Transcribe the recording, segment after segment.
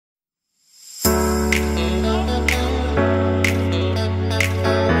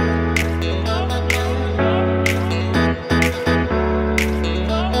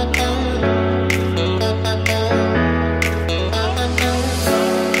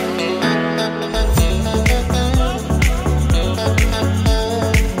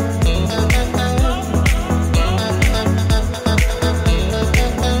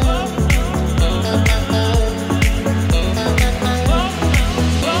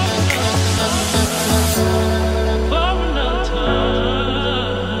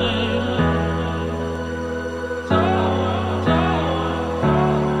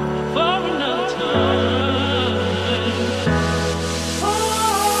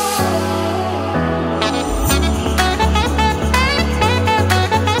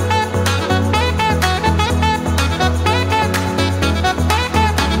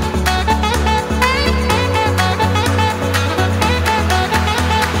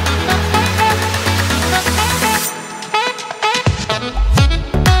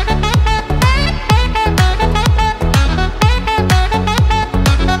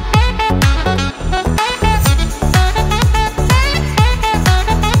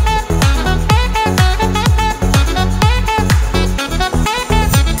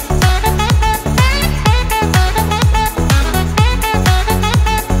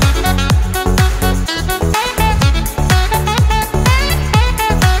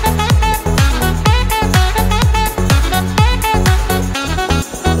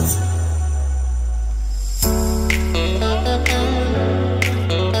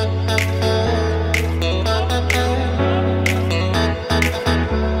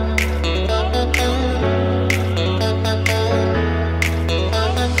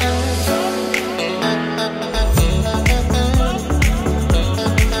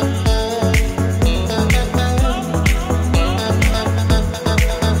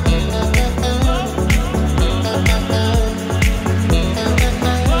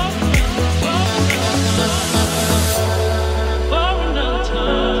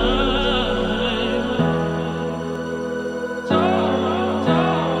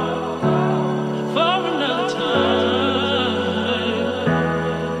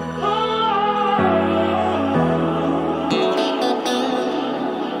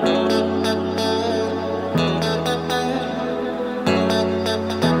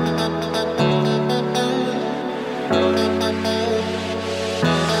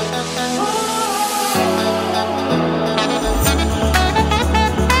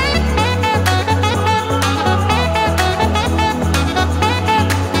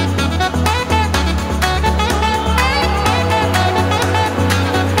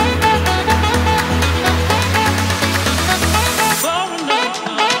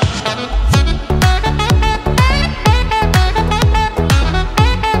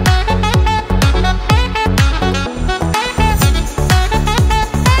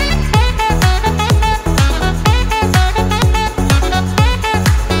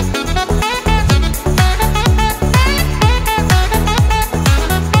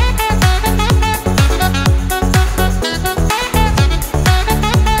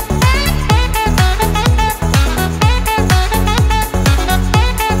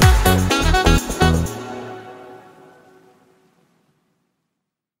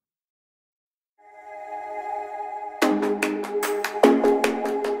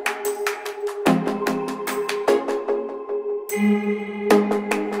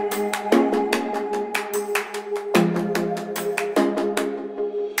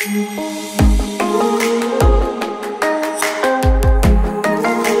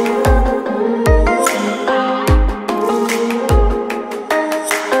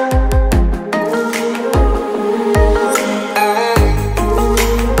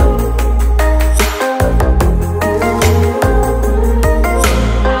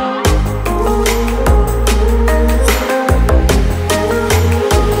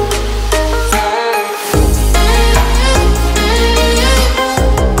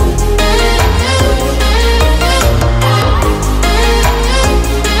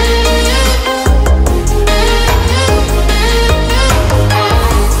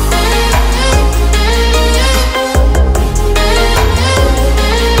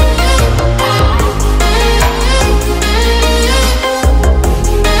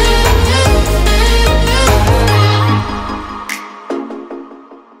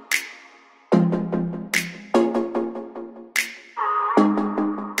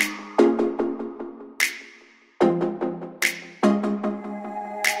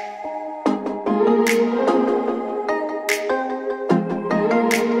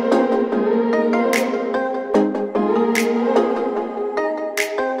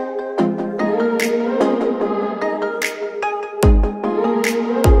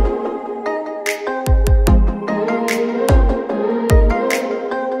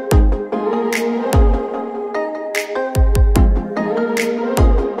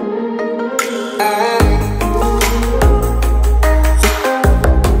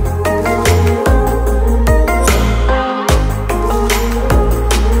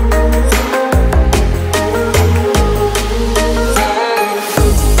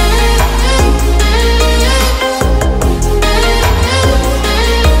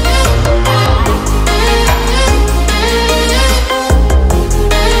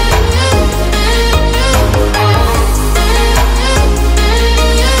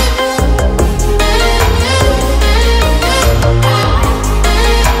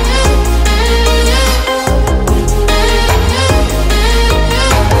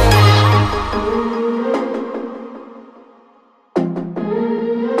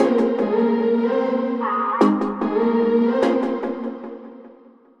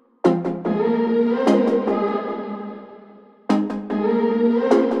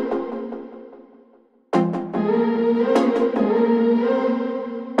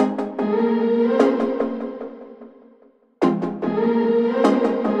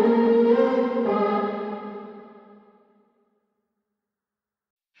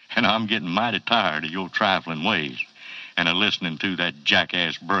And I'm getting mighty tired of your trifling ways and of listening to that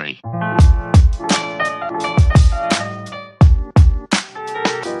jackass Bray.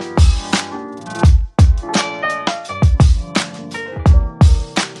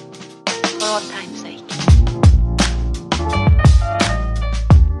 For all time's sake.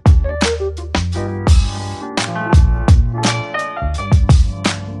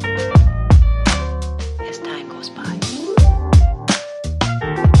 As time goes by.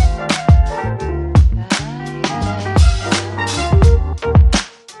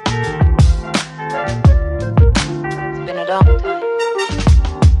 It's been a long time.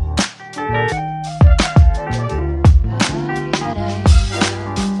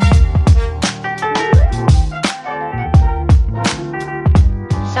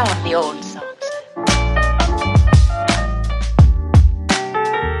 Some of the old songs.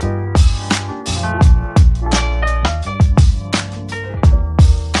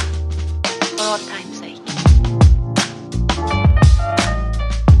 For all time's sake.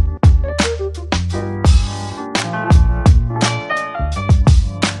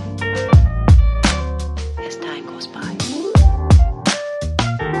 As time goes by.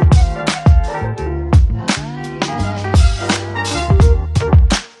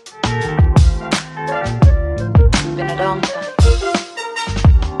 It's been a long time.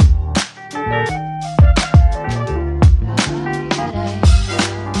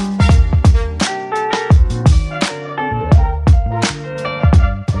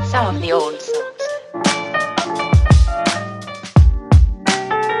 Some of the old songs.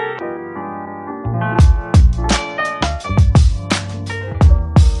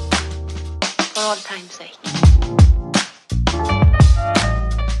 For all time's sake.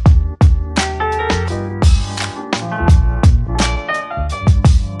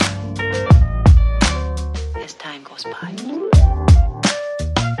 As time goes by.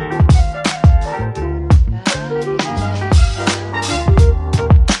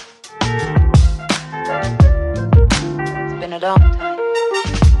 It's been a long time.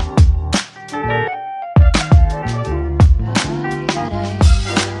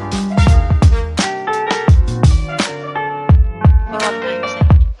 For all time's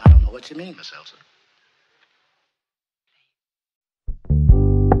sake. what you mean, Miss Elsa.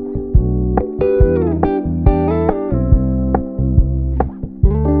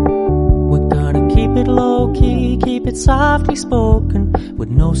 We're gonna keep it low-key, keep it softly spoken, with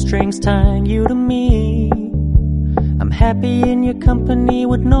no strings tying you to me. I'm happy in your company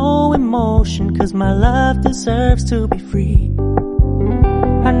with no emotion, 'cause my love deserves to be free.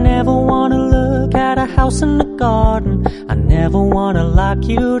 I never wanna look at a house in the garden, I never wanna lock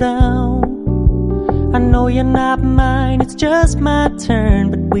you down. I know you're not mine, it's just my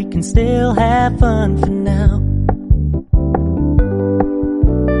turn, but we can still have fun for now.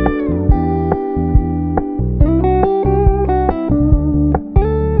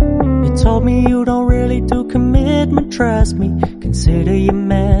 You told me you don't really do commitment, trust me, consider your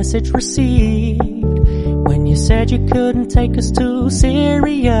message received. When you said you couldn't take us too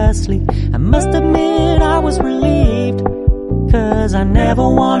seriously, I must admit I was relieved. 'Cause I never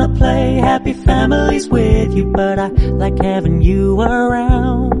wanna play happy families with you, but I like having you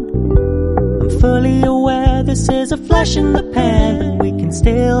around. I'm fully aware this is a flash in the pan, but we can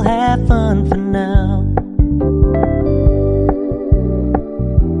still have fun for now.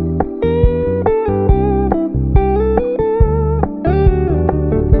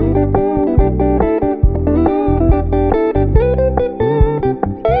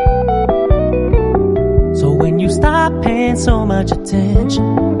 Stop paying so much attention,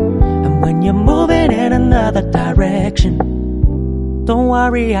 and when you're moving in another direction, don't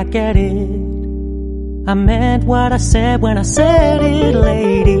worry, I get it. I meant what I said when I said it,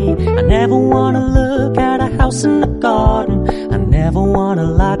 lady. I never wanna look at a house in the garden, I never wanna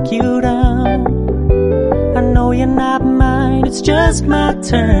lock you down. I know you're not mine, it's just my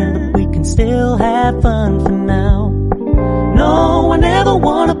turn, but we can still have fun for now. No, I never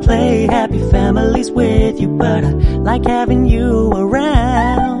wanna play happy families with you, but I like having you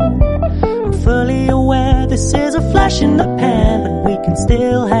around. I'm fully aware this is a flash in the pan, but we can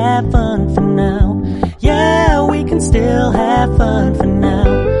still have fun for now. Yeah, we can still have fun for now.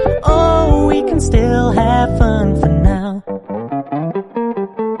 Oh, we can still have